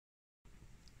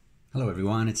Hello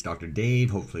everyone, it's Dr.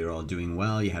 Dave. Hopefully you're all doing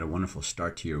well. You had a wonderful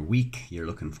start to your week. You're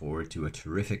looking forward to a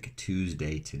terrific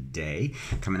Tuesday today.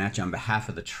 Coming at you on behalf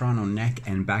of the Toronto Neck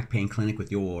and Back Pain Clinic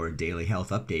with your daily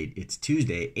health update. It's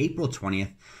Tuesday, April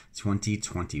 20th,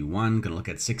 2021. Going to look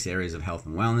at 6 areas of health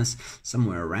and wellness.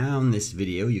 Somewhere around this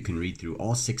video, you can read through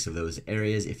all 6 of those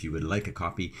areas. If you would like a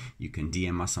copy, you can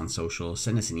DM us on social,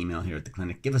 send us an email here at the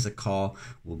clinic, give us a call.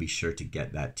 We'll be sure to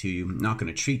get that to you. Not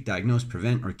going to treat, diagnose,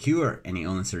 prevent, or cure any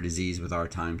illness or disease with our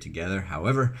time together.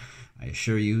 However, I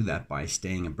assure you that by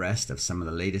staying abreast of some of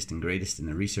the latest and greatest in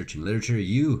the research and literature,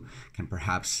 you can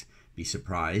perhaps be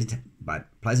surprised, but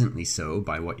pleasantly so,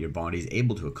 by what your body is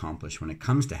able to accomplish when it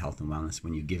comes to health and wellness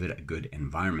when you give it a good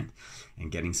environment.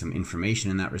 And getting some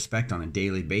information in that respect on a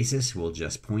daily basis will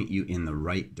just point you in the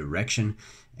right direction.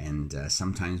 And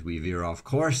sometimes we veer off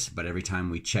course, but every time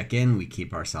we check in, we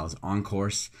keep ourselves on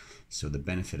course. So the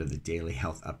benefit of the daily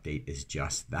health update is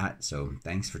just that. So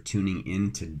thanks for tuning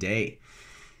in today.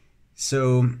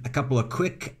 So a couple of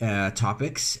quick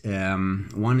topics.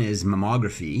 One is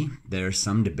mammography. There's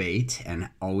some debate, and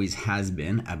always has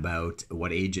been, about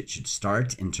what age it should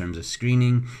start in terms of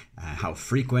screening, how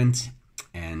frequent,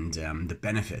 and the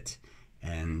benefit.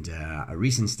 And a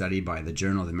recent study by the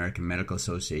Journal of the American Medical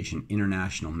Association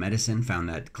International Medicine found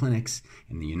that clinics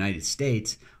in the United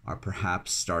States are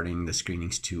perhaps starting the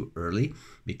screenings too early,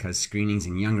 because screenings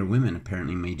in younger women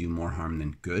apparently may do more harm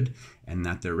than good, and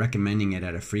that they're recommending it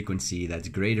at a frequency that's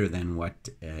greater than what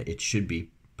it should be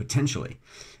potentially.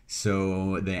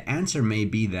 So the answer may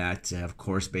be that, of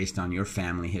course, based on your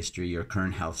family history, your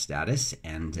current health status,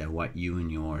 and what you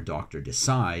and your doctor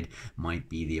decide might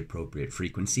be the appropriate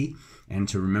frequency. And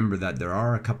to remember that there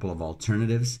are a couple of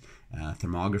alternatives.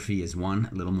 Thermography is one,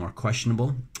 a little more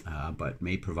questionable, but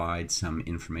may provide some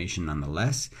information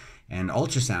nonetheless. And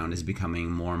ultrasound is becoming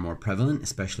more and more prevalent,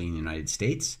 especially in the United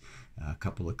States. A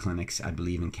couple of clinics, I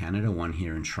believe, in Canada, one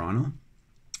here in Toronto,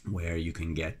 where you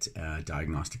can get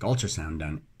diagnostic ultrasound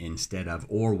done instead of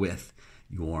or with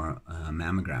your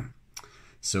mammogram.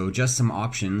 So just some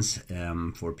options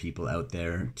for people out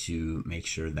there to make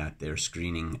sure that they're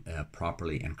screening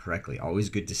properly and correctly. Always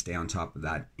good to stay on top of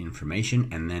that information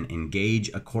and then engage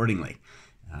accordingly.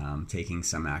 Taking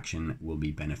some action will be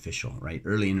beneficial, right?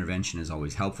 Early intervention is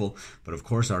always helpful, but of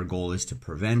course our goal is to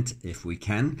prevent if we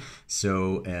can.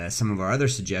 So some of our other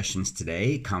suggestions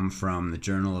today come from the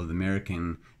Journal of the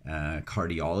American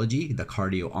Cardiology, the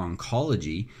Cardio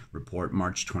Oncology report,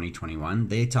 March 2021.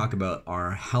 They talk about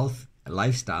our health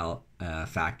lifestyle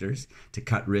factors to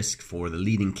cut risk for the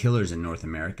leading killers in North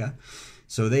America.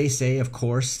 So they say, of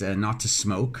course, not to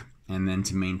smoke, and then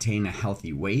to maintain a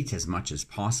healthy weight as much as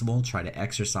possible. Try to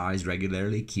exercise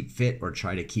regularly, keep fit, or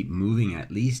try to keep moving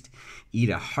at least. Eat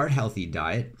a heart-healthy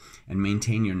diet and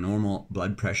maintain your normal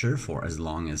blood pressure for as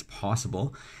long as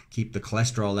possible. Keep the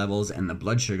cholesterol levels and the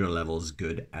blood sugar levels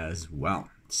good as well.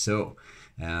 So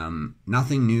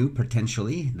nothing new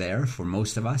potentially there for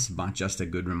most of us, but just a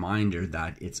good reminder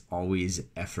that it's always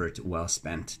effort well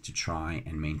spent to try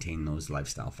and maintain those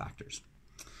lifestyle factors.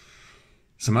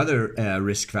 Some other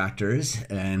risk factors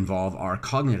involve our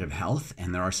cognitive health,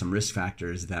 and there are some risk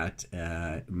factors that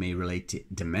may relate to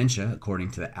dementia,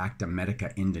 according to the Acta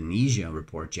Medica Indonesia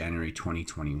report, January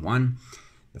 2021.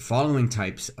 The following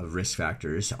types of risk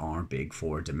factors are big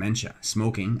for dementia: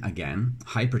 smoking, again,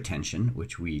 hypertension,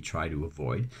 which we try to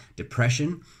avoid,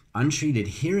 depression, untreated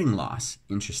hearing loss,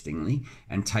 interestingly,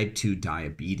 and type 2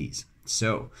 diabetes.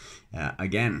 So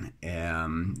again,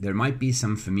 there might be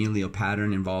some familial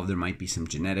pattern involved. There might be some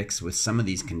genetics with some of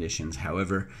these conditions.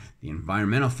 However, the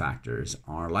environmental factors,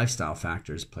 our lifestyle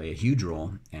factors, play a huge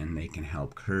role, and they can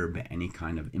help curb any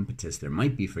kind of impetus there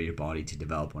might be for your body to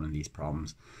develop one of these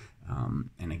problems.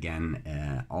 And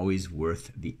again, always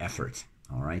worth the effort.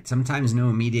 All right. Sometimes no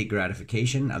immediate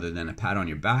gratification other than a pat on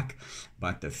your back,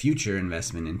 but the future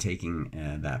investment in taking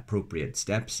the appropriate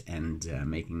steps and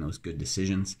making those good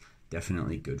decisions,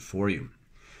 definitely good for you.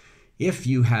 If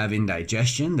you have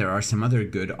indigestion, there are some other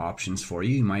good options for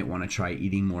you. You might want to try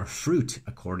eating more fruit,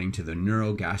 according to the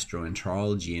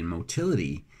Neurogastroenterology and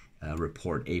Motility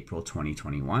report, April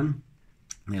 2021.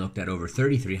 They looked at over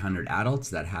 3,300 adults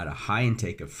that had a high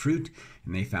intake of fruit,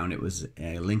 and they found it was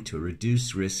linked to a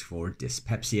reduced risk for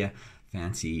dyspepsia,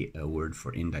 fancy word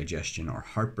for indigestion or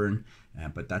heartburn,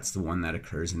 but that's the one that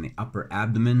occurs in the upper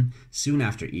abdomen soon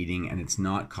after eating, and it's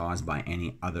not caused by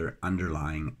any other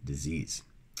underlying disease.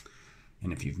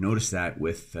 And if you've noticed that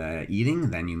with eating,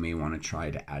 then you may want to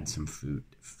try to add some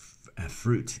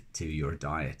fruit to your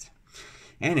diet.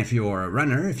 And if you're a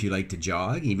runner, if you like to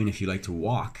jog, even if you like to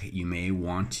walk, you may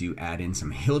want to add in some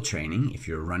hill training. If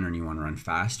you're a runner and you want to run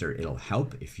faster, it'll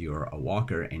help. If you're a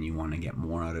walker and you want to get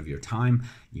more out of your time,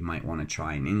 you might want to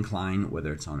try an incline,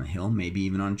 whether it's on a hill, maybe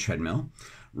even on a treadmill.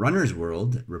 Runner's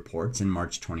World reports in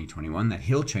March 2021 that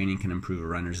hill training can improve a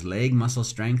runner's leg muscle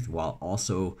strength while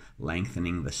also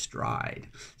lengthening the stride.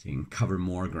 So you can cover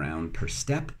more ground per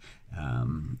step.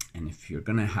 And if you're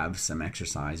going to have some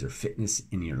exercise or fitness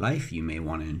in your life, you may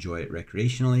want to enjoy it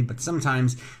recreationally, but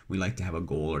sometimes we like to have a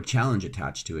goal or challenge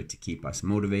attached to it to keep us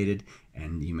motivated,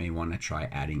 and you may want to try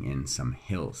adding in some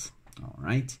hills. All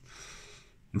right.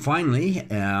 And finally,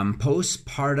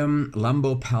 postpartum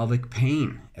lumbopelvic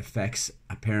pain affects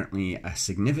apparently a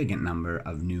significant number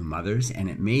of new mothers, and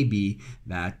it may be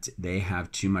that they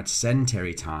have too much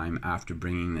sedentary time after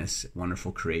bringing this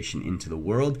wonderful creation into the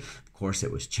world. Of course,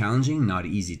 it was challenging, not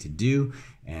easy to do,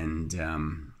 and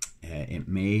it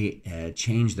may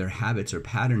change their habits or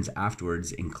patterns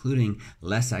afterwards, including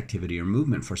less activity or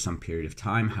movement for some period of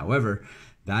time. However,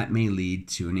 that may lead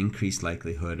to an increased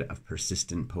likelihood of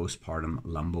persistent postpartum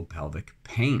lumbopelvic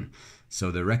pain.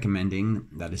 So they're recommending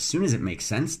that as soon as it makes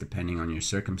sense, depending on your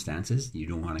circumstances, you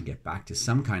don't want to get back to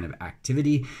some kind of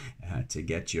activity to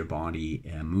get your body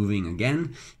moving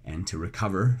again and to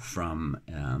recover from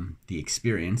the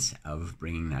experience of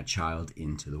bringing that child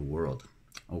into the world.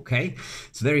 Okay,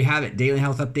 so there you have it. Daily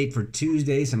health update for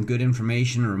Tuesday. Some good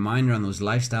information, a reminder on those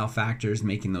lifestyle factors,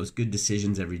 making those good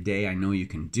decisions every day. I know you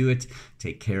can do it.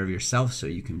 Take care of yourself so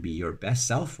you can be your best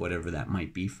self, whatever that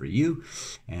might be for you.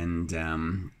 And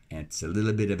it's a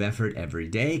little bit of effort every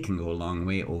day, can go a long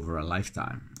way over a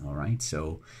lifetime. All right,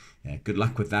 so good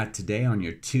luck with that today on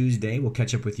your Tuesday. We'll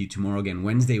catch up with you tomorrow again,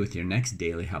 Wednesday, with your next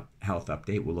daily health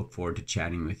update. We'll look forward to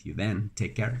chatting with you then.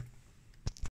 Take care.